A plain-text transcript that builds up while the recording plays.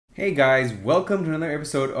Hey guys, welcome to another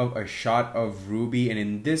episode of A Shot of Ruby, and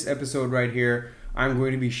in this episode right here, I'm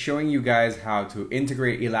going to be showing you guys how to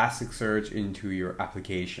integrate Elasticsearch into your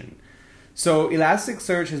application. So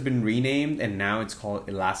Elasticsearch has been renamed and now it's called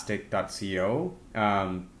elastic.co,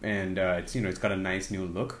 it's got a nice new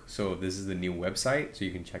look. So this is the new website, so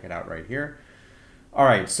you can check it out right here. All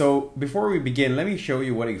right, so before we begin, let me show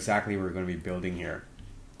you what exactly we're going to be building here.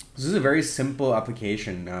 This is a very simple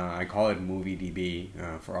application. I call it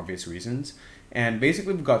MovieDB for obvious reasons. And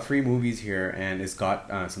basically we've got three movies here and it's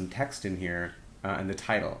got some text in here in the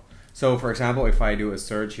title. So for example, if I do a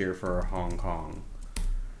search here for Hong Kong,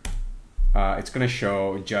 it's going to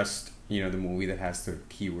show just the movie that has the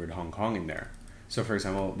keyword Hong Kong in there. So for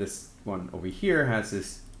example, this one over here has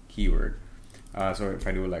this keyword. So if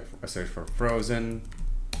I do like a search for Frozen,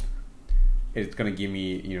 it's going to give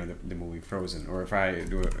me the movie Frozen. Or if I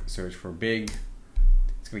do a search for Big,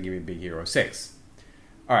 it's going to give me Big Hero 6.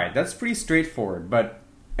 Alright, that's pretty straightforward, but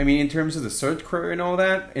I mean in terms of the search query and all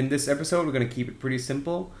that, in this episode we're going to keep it pretty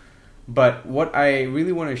simple. But what I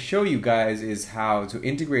really want to show you guys is how to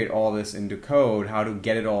integrate all this into code, how to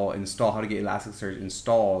get it all installed, how to get Elasticsearch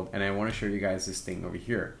installed, and I want to show you guys this thing over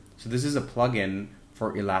here. So this is a plugin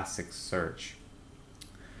for Elasticsearch.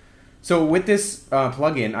 So with this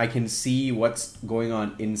plugin, I can see what's going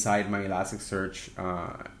on inside my Elasticsearch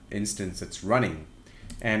instance that's running.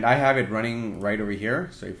 And I have it running right over here.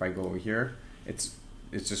 So if I go over here, it's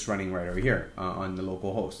just running right over here on the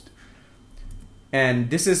local host. And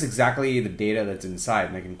this is exactly the data that's inside.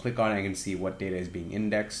 And I can click on it, I can see what data is being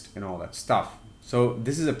indexed and all that stuff. So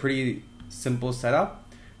this is a pretty simple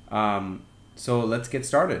setup. So let's get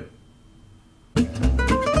started.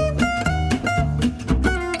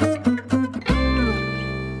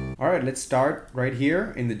 Alright, let's start right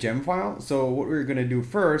here in the Gemfile. So what we're going to do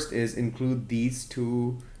first is include these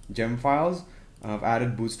two Gemfiles. I've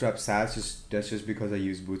added Bootstrap SAS, that's just because I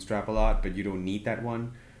use Bootstrap a lot, but you don't need that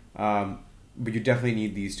one. But you definitely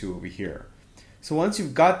need these two over here. So once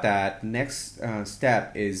you've got that, the next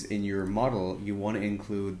step is in your model, you want to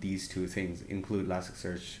include these two things. Include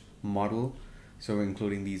Elasticsearch model, so we're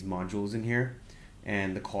including these modules in here,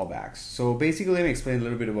 and the callbacks. So basically, let me explain a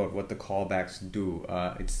little bit about what the callbacks do.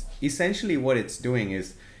 It's essentially what it's doing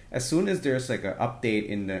is, as soon as there's like an update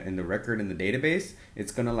in the record in the database,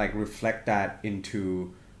 it's gonna like reflect that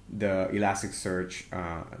into the Elasticsearch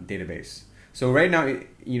database. So right now,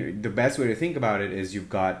 the best way to think about it is you've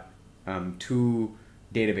got two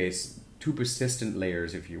persistent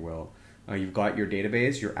layers, if you will. You've got your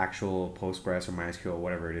database, your actual Postgres or MySQL,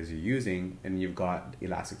 whatever it is you're using, and you've got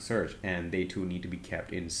Elasticsearch, and they two need to be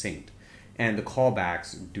kept in sync. And the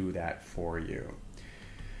callbacks do that for you.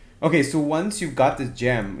 Okay, so once you've got this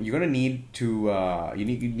gem, you're gonna need to you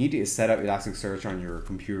need to set up Elasticsearch on your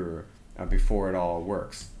computer before it all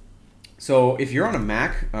works. So if you're on a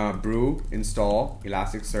Mac, brew install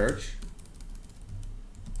Elasticsearch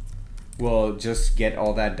will just get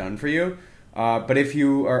all that done for you. But if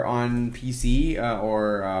you are on PC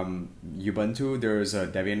or Ubuntu, there's a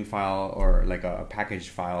Debian file or like a package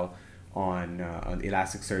file on the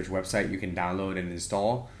Elasticsearch website you can download and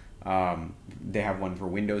install. They have one for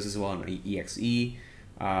Windows as well, an exe.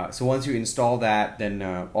 So once you install that, then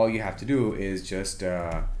all you have to do is just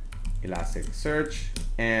Elasticsearch,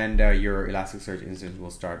 and your Elasticsearch instance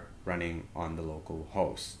will start running on the local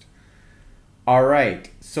host.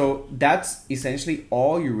 Alright, so that's essentially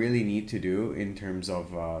all you really need to do in terms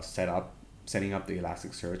of setting up the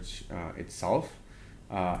Elasticsearch itself,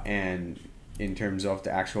 and in terms of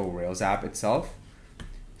the actual Rails app itself.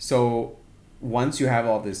 So once you have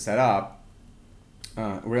all this set up,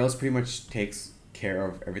 Rails pretty much takes care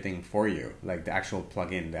of everything for you. Like the actual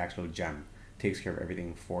plugin, the actual gem takes care of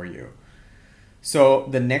everything for you. So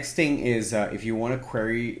the next thing is if you want to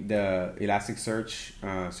query the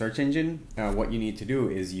Elasticsearch search engine, what you need to do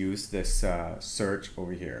is use this search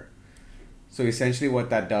over here. So essentially what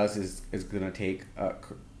that does is going to take a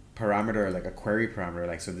parameter, like a query parameter,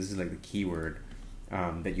 like so this is like the keyword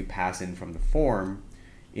that you pass in from the form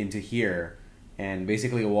into here. And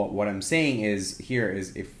basically what I'm saying is here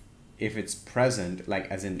is if it's present, like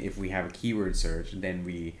as in if we have a keyword search, then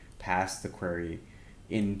we pass the query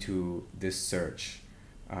into this search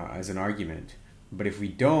as an argument. But if we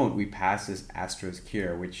don't, we pass this asterisk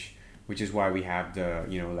here, which is why we have the,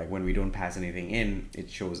 like when we don't pass anything in,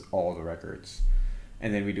 it shows all the records.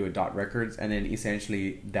 And then we do a dot records, and then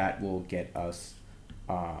essentially that will get us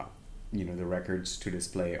the records to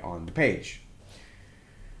display on the page.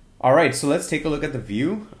 All right, so let's take a look at the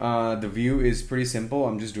view. The view is pretty simple.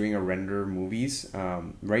 I'm just doing a render movies.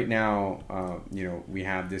 Right now, we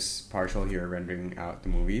have this partial here rendering out the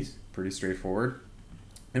movies. Pretty straightforward.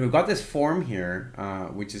 And we've got this form here,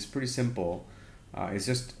 which is pretty simple. It's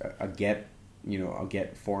just a get, a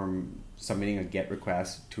get form submitting a get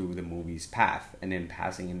request to the movie's path and then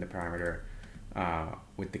passing in the parameter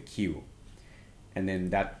with the queue. And then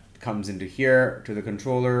that comes into here to the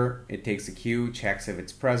controller. It takes the queue, checks if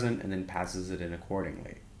it's present, and then passes it in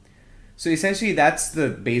accordingly. So essentially, that's the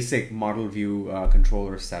basic model view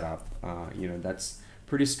controller setup. That's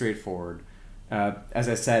pretty straightforward. As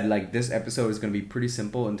I said, like this episode is going to be pretty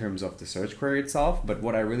simple in terms of the search query itself, but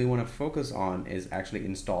what I really want to focus on is actually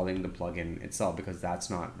installing the plugin itself, because that's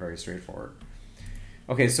not very straightforward.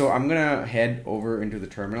 Okay, so I'm going to head over into the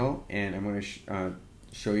terminal and I'm going to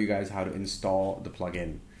show you guys how to install the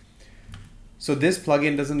plugin. So this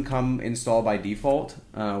plugin doesn't come installed by default.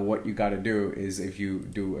 What you got to do is, if you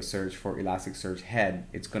do a search for Elasticsearch head,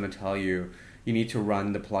 it's going to tell you need to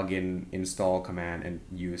run the plugin install command and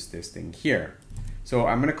use this thing here. So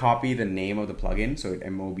I'm going to copy the name of the plugin, so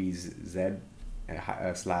mobz /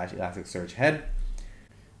 Elasticsearch head.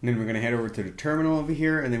 And then we're going to head over to the terminal over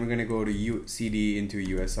here, and then we're going to go to cd into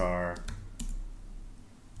usr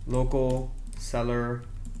local seller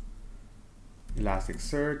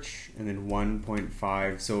Elasticsearch, and then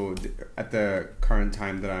 1.5. So at the current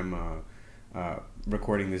time that I'm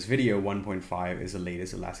recording this video, 1.5 is the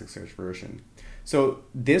latest Elasticsearch version. So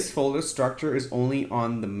this folder structure is only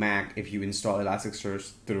on the Mac if you install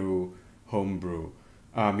Elasticsearch through Homebrew.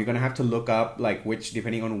 You're gonna have to look up like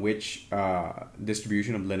depending on which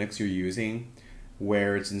distribution of Linux you're using,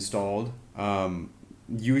 where it's installed.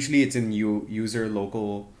 Usually it's in user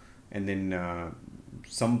local, and then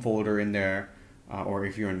some folder in there. Or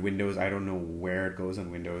if you're on Windows, I don't know where it goes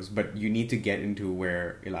on Windows, but you need to get into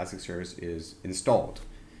where Elasticsearch is installed.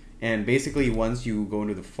 And basically, once you go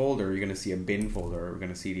into the folder, you're going to see a bin folder. We're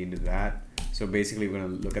going to cd into that. So basically, we're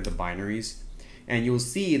going to look at the binaries. And you'll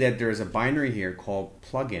see that there's a binary here called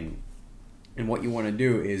plugin. And what you want to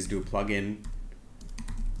do is do plugin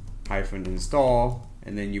 -install,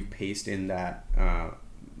 and then you paste in that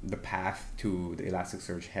the path to the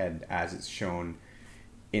Elasticsearch head as it's shown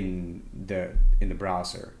in the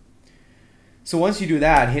browser. So once you do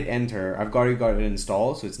that, hit enter. I've already got it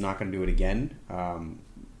installed, so it's not going to do it again.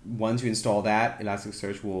 Once you install that,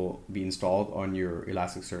 Elasticsearch will be installed on your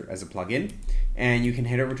Elasticsearch as a plugin, and you can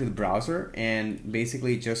head over to the browser and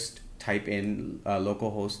basically just type in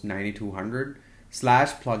localhost 9200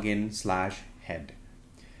 /plugin/head.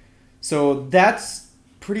 So that's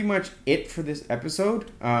pretty much it for this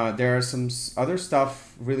episode. There are some other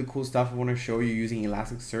stuff, really cool stuff I want to show you using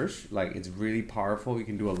Elasticsearch. Like, it's really powerful. You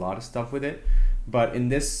can do a lot of stuff with it. But in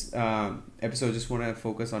this episode, just want to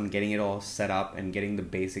focus on getting it all set up and getting the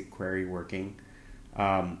basic query working.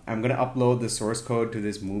 I'm going to upload the source code to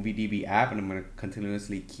this MovieDB app, and I'm going to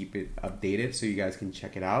continuously keep it updated so you guys can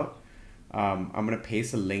check it out. I'm going to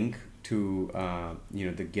paste a link to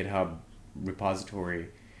the GitHub repository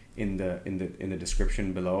in the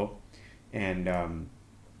description below. And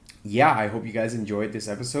yeah, I hope you guys enjoyed this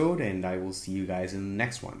episode, and I will see you guys in the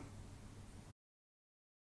next one.